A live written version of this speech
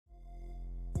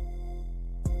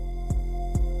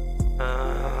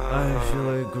I feel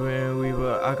like Grand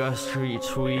Reaper, I got street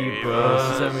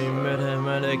sweeper. Send me met him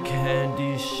at a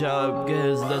candy shop,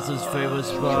 guess that's his favorite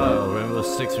spot. Rainbow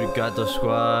Six, we got the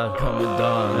squad coming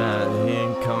down, man. He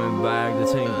ain't coming back,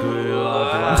 this ain't good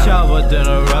off. I'm shot within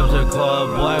a Raptor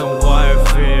club, black and white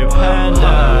fear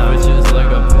panda, bitches like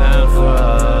a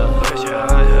panther.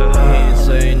 He ain't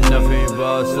saying nothing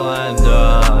about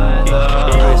slander. He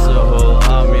erased the whole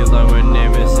army like my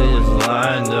name is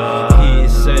Islander. He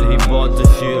said he bought the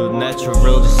shield,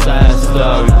 natural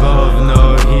disaster. We both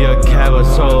know he a coward,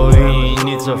 so he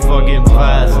needs a fucking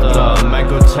plaster.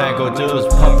 Michael Tango just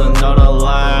popped another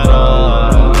ladder.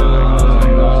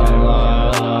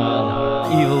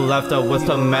 Evil left out, what's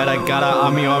the matter? Got an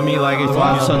army on me like it's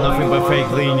wife, so nothing but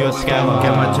fake lean, you're a scammer.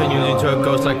 Can I turn you into a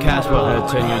ghost like Casper? I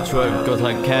turn you into a ghost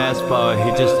like Casper.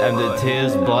 He just emptied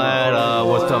his bladder,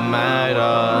 what's the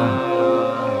matter?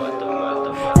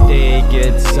 They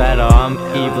get sadder, I'm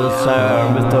evil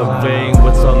sir with the ring,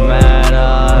 what's the matter?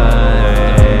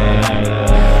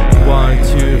 1,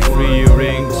 2, 3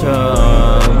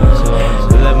 ringtones.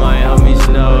 Let my homies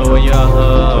know when you're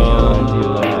home.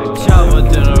 Chop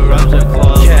within a Raptor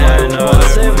club. Can't know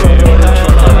save a bullet.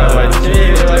 My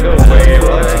dick like a wave,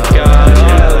 like a god. I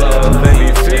love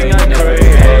anything I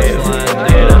crave.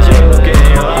 Need a joke,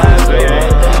 getting alive, baby.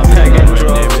 Packing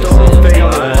drugs, don't think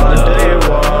I'm the one day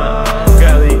one.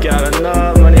 Barely got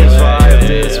enough money inside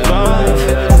this month.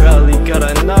 Barely got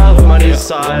enough money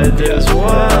inside this one.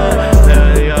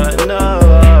 Barely got enough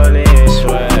money.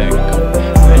 Swag.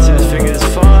 Makes his fingers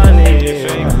funny.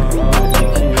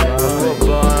 I'm a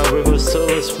bar with a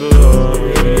silver spoon.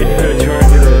 You're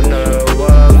trying to know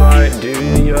what I might do.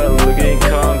 You're looking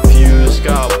confused.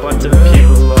 Got a bunch of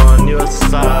people on your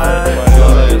side.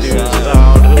 Gotta do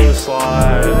down to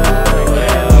slide.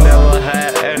 Never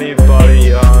had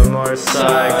anybody on my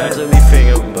side. Constantly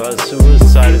thinking about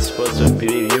suicide. It's supposed to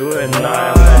be you and I.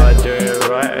 I'm not doing it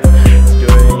right.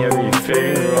 Doing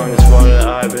everything wrong is what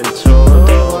I've been told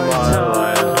all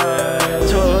my life.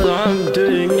 Told I'm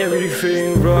doing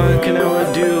everything wrong. Can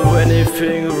never do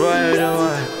anything right.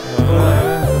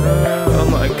 Oh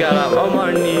my god, I'm on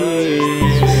my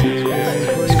knees,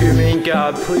 screaming,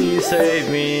 God, please save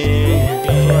me.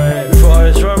 Before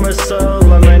I strike myself,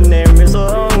 like my name is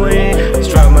lonely.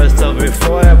 Strike myself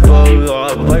before I blow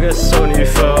up like a Sony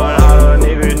phone. I don't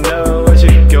even know where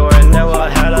to go. I never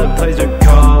had a place to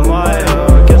call my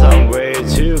own, cause I'm way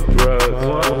too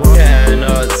broke.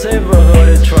 Cannot save a hood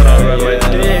and try to run my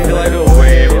dick like a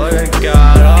wave, like a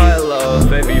god. I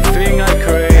love everything I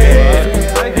crave.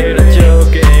 Hate a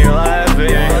joke, ain't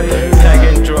laughing.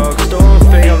 Packing drugs, don't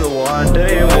think I'm the one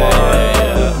they want.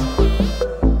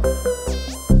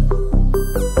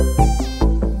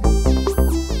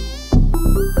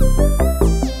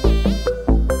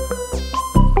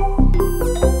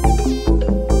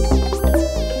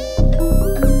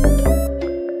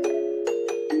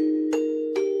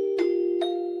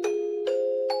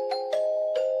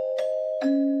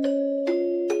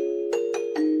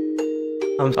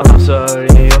 I'm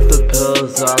sorry of the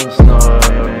pills I'm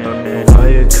snoring. Why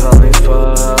you calling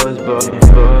for hours, boy?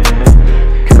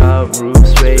 Cop roof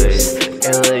space,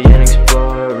 alien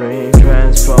exploring,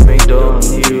 transforming, don't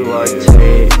you like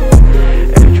tape?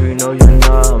 Andrew, no, you're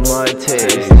not my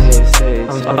taste.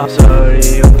 I'm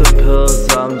sorry of the pills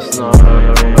I'm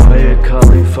snoring. Why you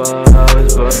calling for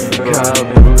hours, boy? Cop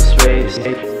roof space,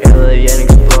 alien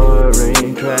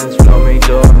exploring, transforming,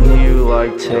 don't you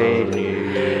like tape?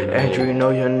 Andrew, no,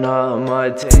 you're not my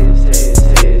taste.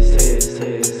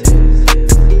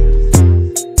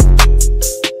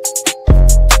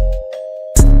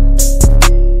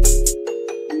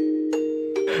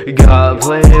 Gotta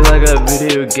play like a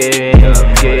video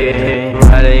game.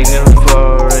 Riding in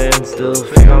foreign, still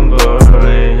think I'm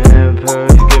boring.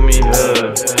 Hampers give me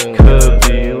hurt, could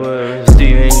be worse.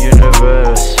 Steven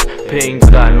Universe, pink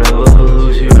diamond, little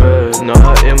Lucifer.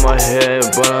 Not in my head,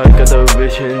 but I got the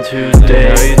vision today.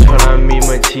 Now you tryna meet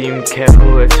my team,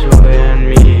 careful and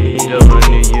me. Don't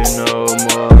need you no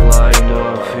more like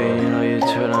nothing. Now you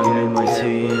tryna meet my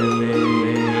team.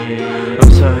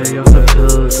 I'm sorry of the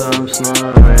pills I'm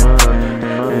snoring.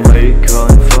 Why you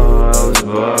calling for? I was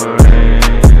boring.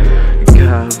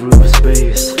 Got roof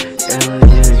space,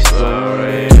 alien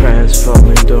exploring,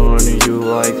 transforming, don't need you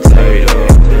like Tato.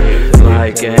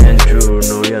 Like Andrew,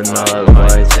 no, you're not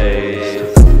my taste.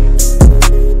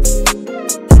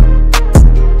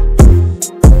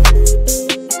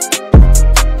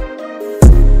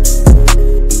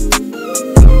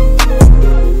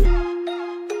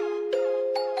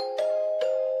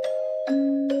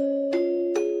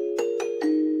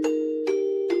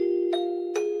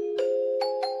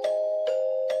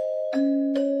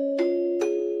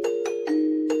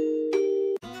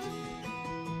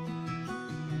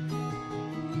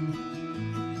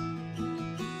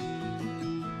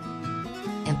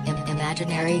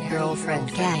 Imaginary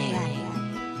Girlfriend Gang.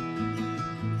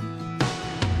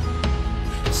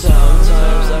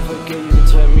 Sometimes I forget you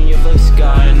turn me up like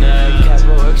Skynet.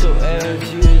 Capital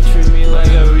XOX, you treat me like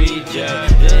a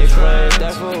reject. They cry,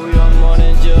 therefore we are more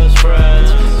than just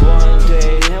friends. One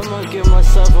day I'ma give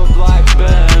myself a black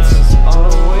Benz.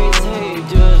 Always hate,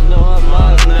 just know I'm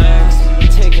up next.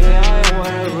 Take it, I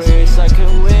wanna race, I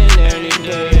can win any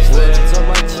day. Words on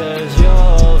my chest,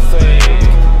 you're fake.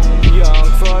 Young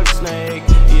fuck snake,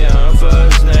 young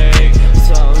fuck snake.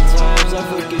 Sometimes I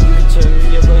forget you turn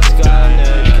me up like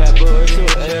Skynet. Capital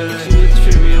XOX, you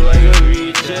treat me like a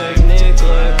reject.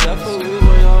 Neglect, therefore we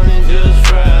were more than just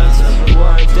friends.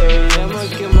 One day I'ma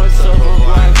give myself a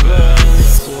black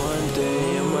Benz. One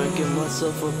day I'ma give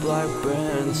myself a black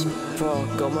Benz.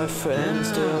 Fuck all my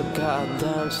friends, they're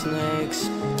goddamn snakes.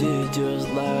 They just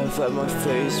laugh at my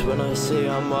face when I say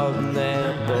I'm up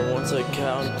next. But once I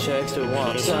count checks, they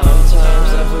want. Sometimes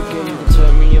I forget you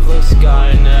turn me up like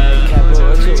Skynet.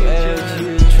 Capital XOX,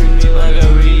 you treat me like a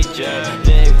reject.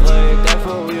 Neglect,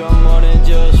 therefore we are more than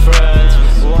just friends.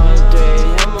 One day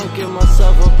I'ma give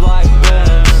myself a black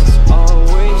Benz.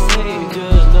 Always hate,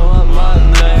 just know I'm up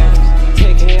next.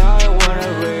 Take it, I wanna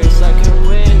race, I can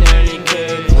win any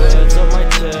game. Words on my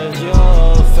chest,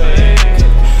 you're fake.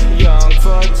 Young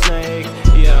fuck snake,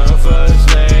 young fuck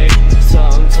snake.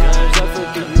 Sometimes I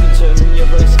forget you turn me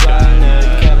up like Skynet.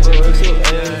 Capital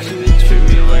XOX, you treat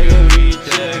me like a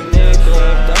reject.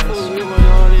 Neglect, therefore we were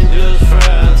more than just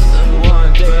friends.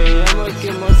 One day I'ma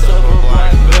give myself a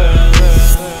black Benz.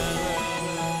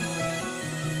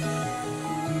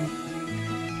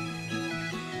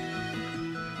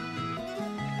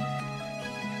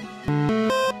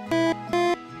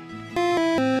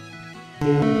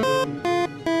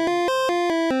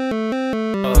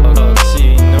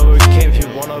 See, Nova King, she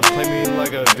wanna play me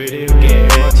like a video game.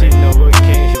 See, Nova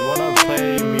King, she wanna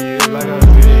play me like a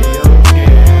video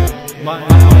game. My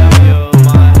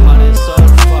heart is on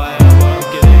fire, but I'm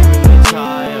getting really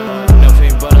tired.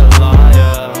 Nothing but a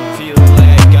liar. Feel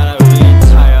like I gotta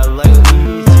retire, like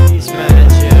Luigi's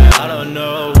Mansion. I don't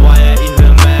know why I even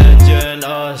imagine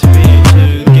us being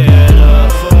together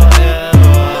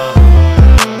forever.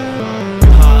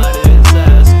 Heart is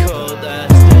as cold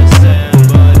as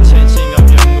December, changing up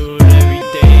your mood every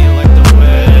day like the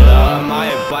weather. I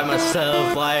might by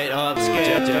myself, light up,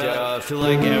 sketchy. Feel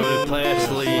like every place,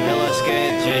 hella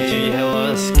sketchy,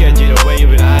 hella sketchy. The way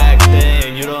you've been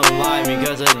acting, you don't like me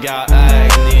cause I got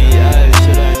acne. I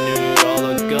should have knew all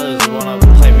the girls wanna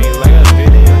play me like a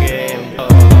video game.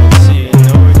 See,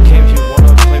 Nova King, she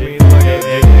wanna play me like a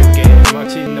video game.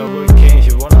 See, Nova King,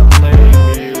 she wanna play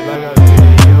me like a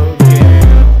video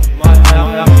game. My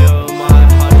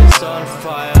heart is on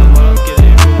fire, but I'm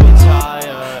getting really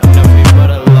tired. Nothing but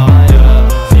a liar.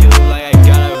 Feel like I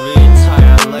gotta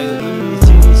retire, like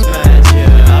Luigi's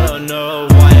Mansion. I don't know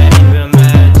why I even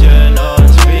imagine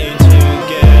us being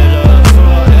together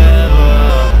forever.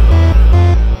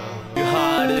 Your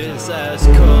heart is as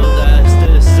cold as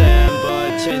December,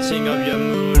 changing up your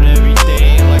mood every day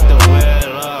like the weather.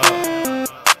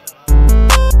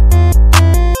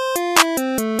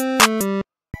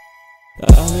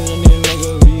 I'm gonna need like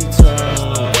a return.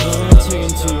 I'm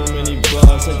taking too many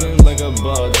bucks, I think like a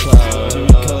bug tie. You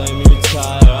be calling me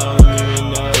retired, I don't even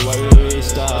know why we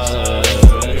restarted.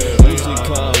 Used to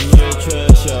call me a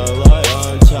treasure, like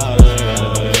uncharted.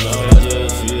 Now I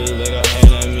just feel like an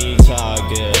enemy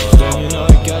target. Don't you know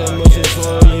I got emotions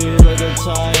for you like a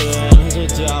tyrant, he's a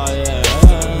giant.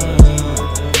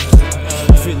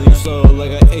 Feeling slow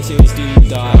like an HHD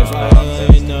dive. I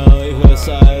don't even know if we're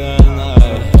silent.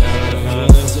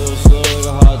 Feeling so slow like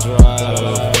a hard drive. I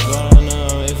don't know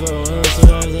if I want to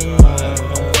survive the night.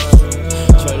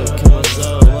 Tried to kill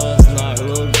myself last night.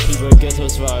 Little people get so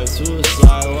inspired.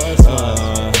 Suicide last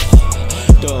night.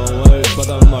 Don't worry about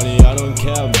the money, I don't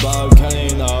care about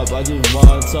counting up. I just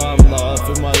want some love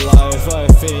in my life. I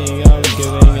think I'm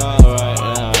giving up right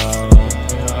now.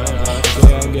 I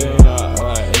think I'm giving up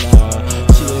right now.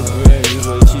 She look great,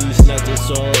 but she snatched the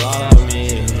soul out of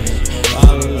me.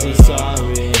 I'm losing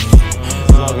sorry.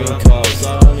 Walking calls, I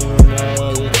don't even know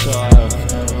what to talk.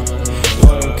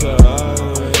 One cup,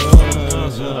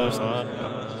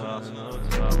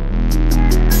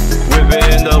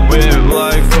 whipping the whip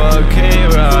like fucking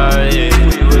right.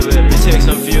 We take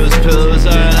some fused pills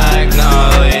and act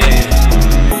gnarly.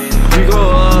 We go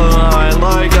online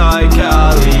like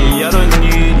iCali. I don't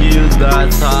need you that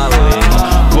tightly,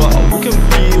 but we can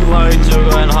be like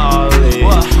Joker and Harley.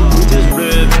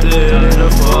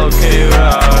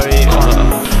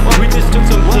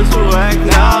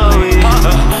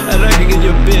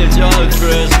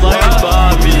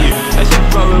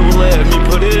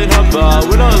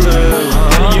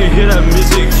 Can you hear that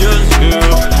music just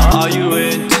groove? Are you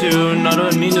in tune? I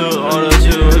don't need no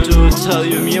auto-tune to tell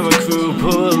you me and my crew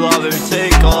pull off and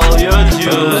take all your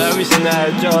juice. Every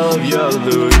snatch of your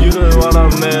loot, you don't wanna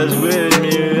mess with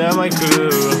me and my crew.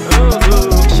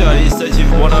 Shawty said you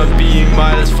wanna be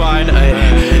mine, that's fine.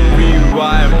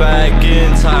 Rewind back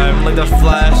in time like the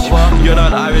Flash. You're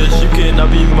not Irish, you cannot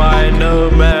be mine.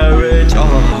 No marriage, oh,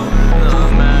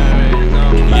 no marriage,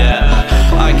 no. Yeah,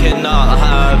 I cannot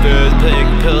have it. Pick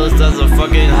pills, that's a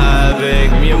fucking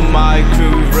havoc. Me and my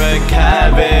crew wreck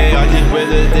havoc. I just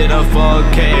with it in a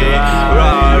 4K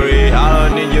Rari. I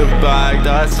don't need your back,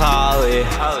 that's Holly.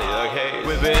 Okay,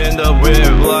 whipping the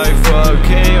whip like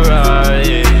 4K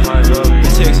Rari.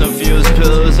 Take some fuse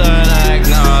pills and act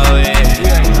gnarly.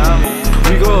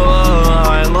 We go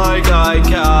online like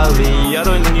iCali. I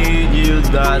don't need you,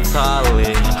 that's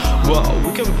Holly. Well,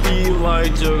 we can be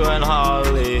like Joker and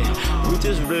Harley. We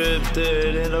just ripped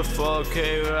it in a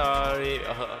 4K Rari.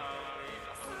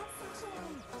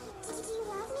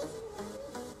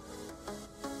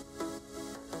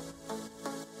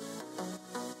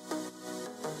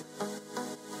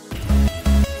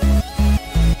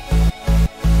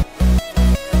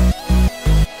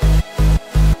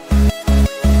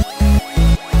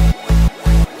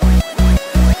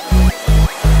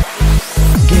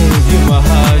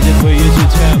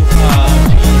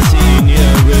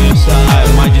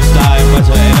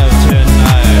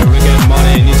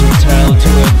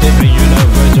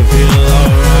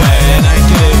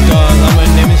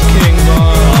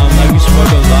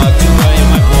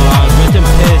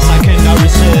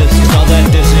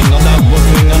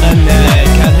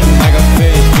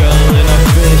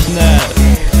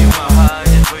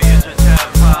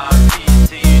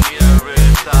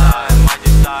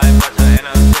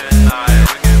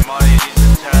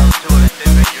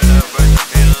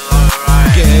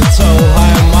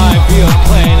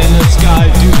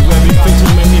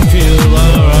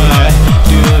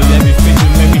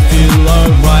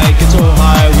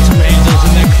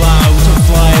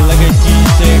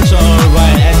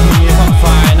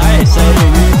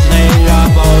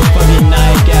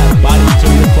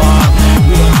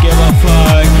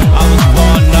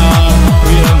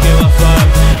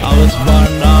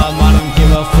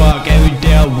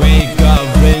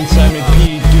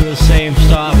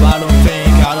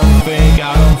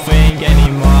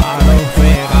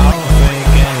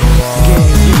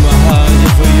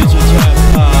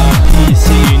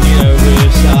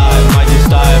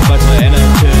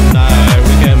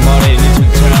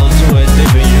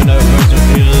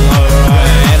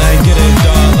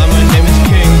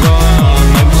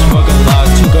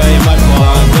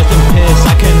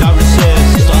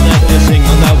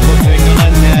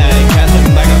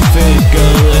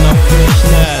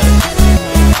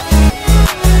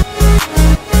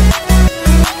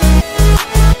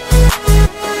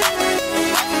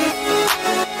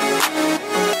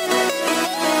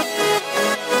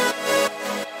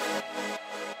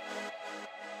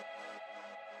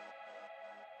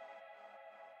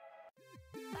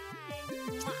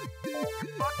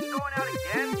 Fucking going out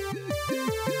again?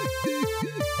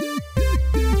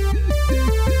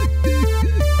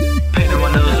 Paint my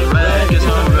nose red, guess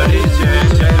I'm ready to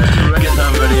change. Guess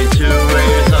I'm ready to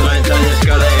raise. Sometimes I just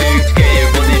gotta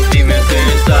escape all these demons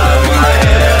inside my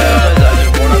head. I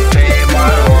just wanna pay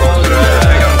my walls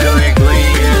red. I'm feeling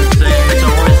clean, insane. So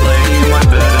always laying in my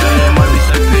bed. Might be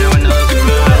stepping my nose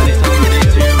red. At least I'm ready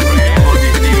to raise all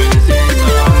these demons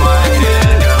inside my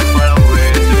head. Gotta find a way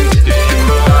to escape,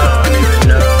 but I don't even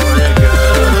know they're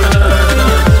good.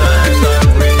 Sometimes I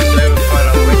wish I would find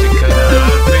a way to cut.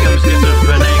 I think I'm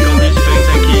schizophrenic. All these things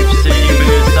I keep seeing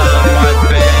inside of my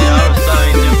bed. I'm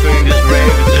starting to think this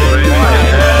rave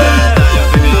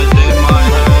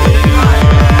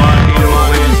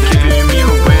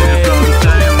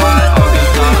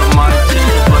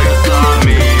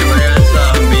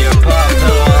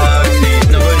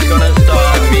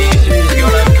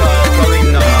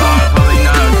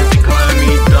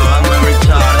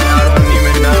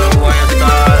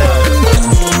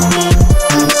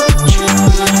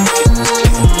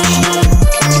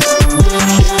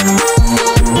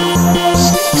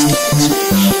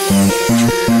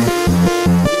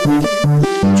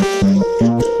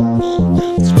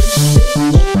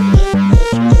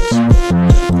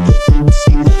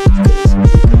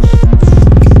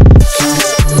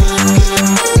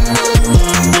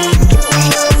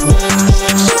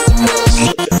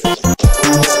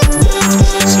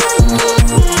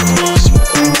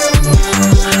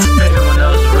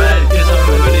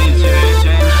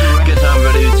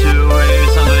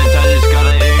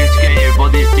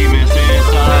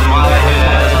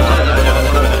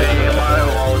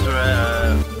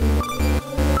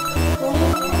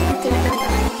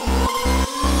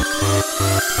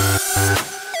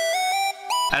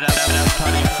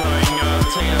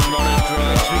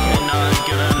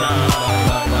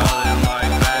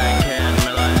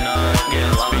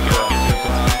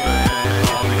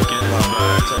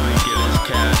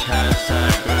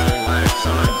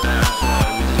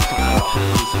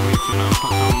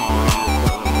put some more on.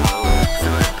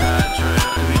 Feel like Patrick,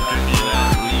 I be drinking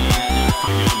that lean. And just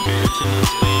fuck your bitch in the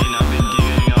spleen. I've been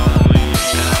giving all week,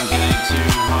 and I'm getting too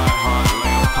hot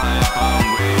like a pipe. I'm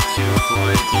way too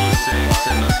Floyd D6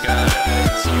 in the sky.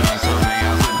 Something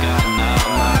else I got now.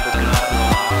 I'm not gonna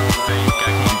flow. I don't think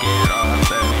I can get up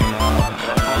anymore.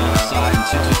 On the side,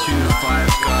 225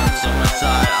 guns on my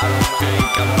side. I don't think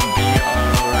I'ma be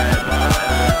alright, but I'm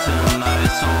headed to the night,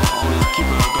 so I'll always keep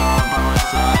a girl by my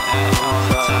side at all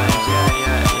times.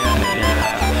 Yeah.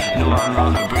 No, I'm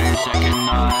not a British, I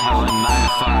cannot have a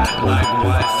 9-5 like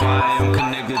Wi-Fi. I'm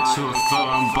connected to a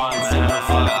phone, but instead of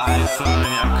an iPhone,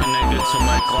 I'm connected to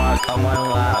my Glock on my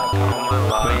lap.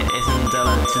 Wait, isn't that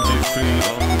a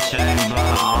 223 on the chain?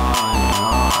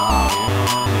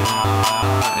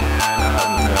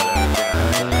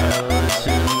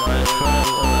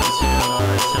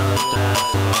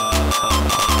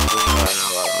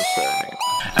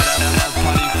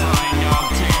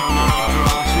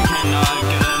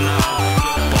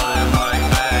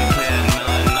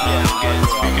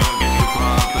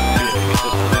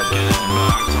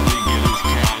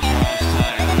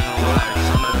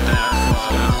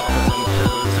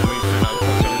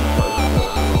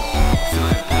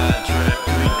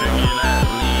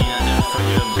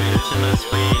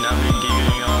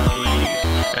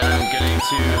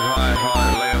 Too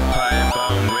hot like a pipe.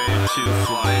 I'm way too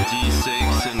fly. D6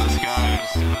 in the sky.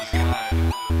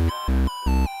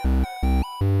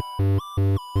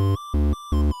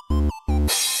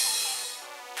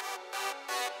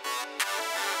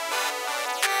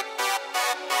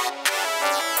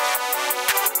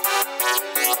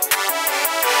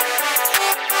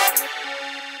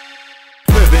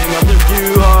 Ripping up the few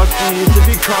RCs. If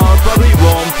you call, probably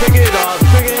won't pick it up.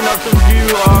 Picking up some few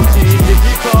RCs. If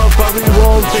you call, probably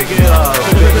won't pick it up.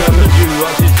 Picking up the few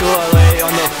RCs till I lay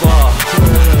on the floor.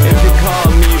 If you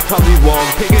call me, probably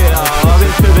won't pick it up. I've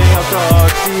been tripping up the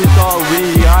RCs all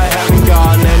week. I haven't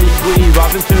gotten any sleep.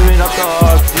 I've been tripping up the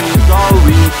RCs all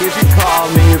week. If you call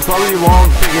me, you probably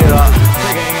won't pick it up.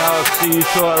 Picking up RCs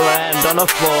till I land on the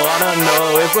floor. I don't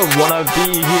know if I wanna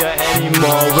be here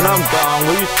anymore. When I'm gone,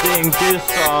 will you sing this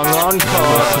song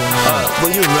encore?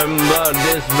 Will you remember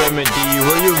this remedy?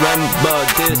 Will you remember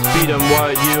this beat and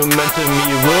what you meant to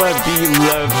me? Will I be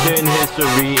left in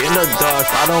history in the dust?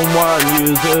 I don't want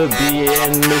you to be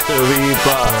in misery,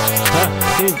 but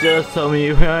can you just tell me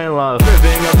you're in love?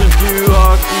 Ripping up some few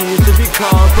RCs. If you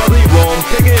call, probably won't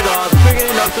pick it up.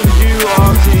 Picking up some few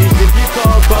RCs. If you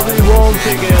call, probably won't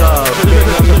pick it up. Picking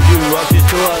up some few RCs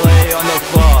till I lay on the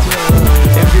floor.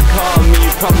 If you call me,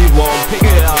 probably won't pick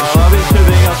it up. I've been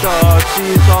tripping up the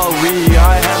RCs all week.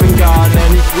 I haven't gotten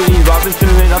any sleep. I've been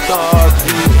tripping up the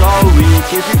RCs all week.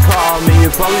 If you call me, you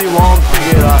probably won't pick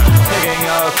it up. Picking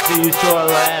up RCs till I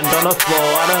land on the floor.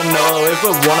 I don't know if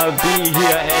I wanna be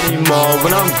here anymore.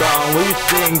 When I'm gone, will you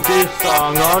sing this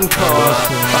song encore?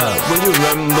 Will you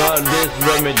remember this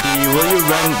remedy? Will you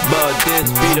remember this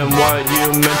beat and what you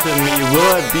meant to me?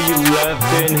 Will I be left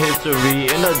in history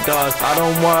in the dust? I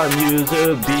don't want you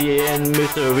to be in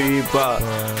misery, but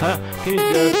can you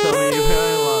just tell me you're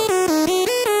in love?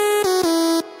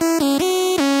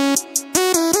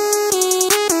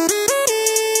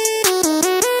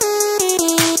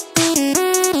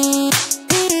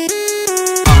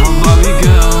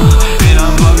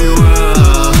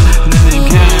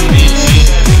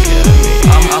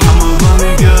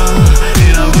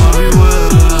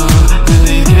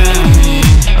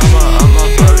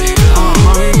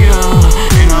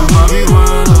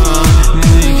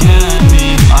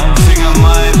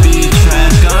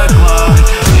 Trans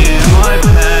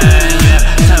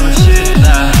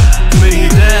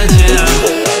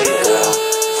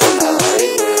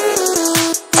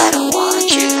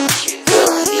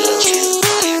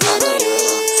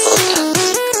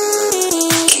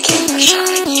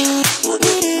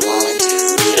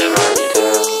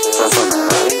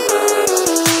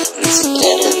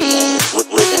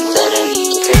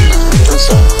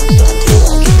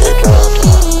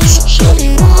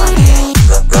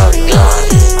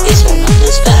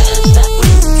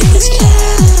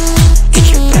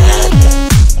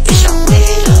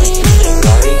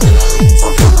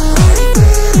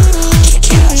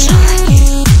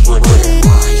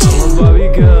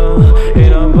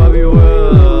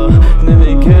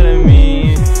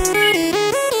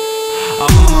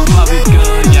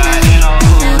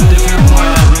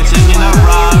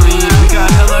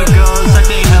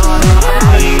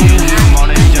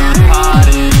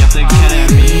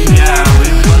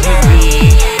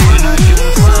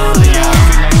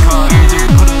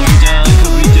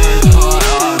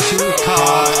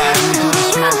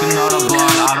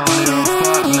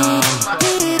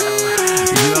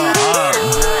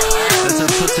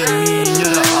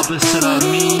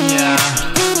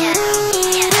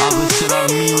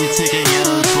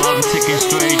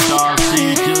straight up.